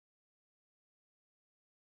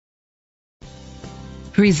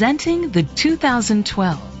Presenting the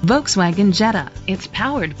 2012 Volkswagen Jetta. It's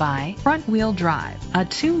powered by front-wheel drive, a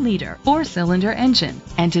 2-liter 4-cylinder engine,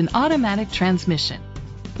 and an automatic transmission.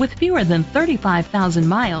 With fewer than 35,000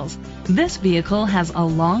 miles, this vehicle has a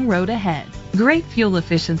long road ahead. Great fuel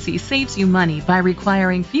efficiency saves you money by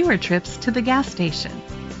requiring fewer trips to the gas station.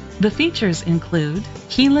 The features include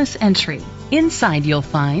keyless entry. Inside you'll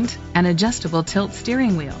find an adjustable tilt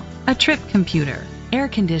steering wheel, a trip computer, air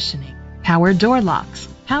conditioning, power door locks,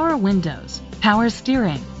 power windows, power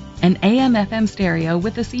steering, an AM/FM stereo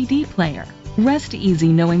with a CD player. Rest easy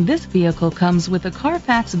knowing this vehicle comes with a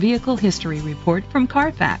Carfax Vehicle History Report from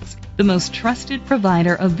Carfax, the most trusted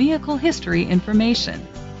provider of vehicle history information.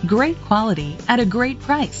 Great quality at a great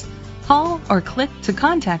price. Call or click to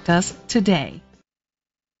contact us today.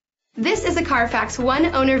 This is a Carfax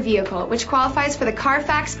one-owner vehicle which qualifies for the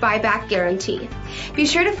Carfax buyback guarantee. Be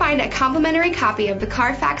sure to find a complimentary copy of the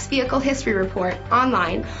Carfax Vehicle History Report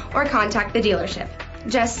online or contact the dealership.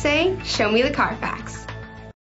 Just say, "Show me the Carfax."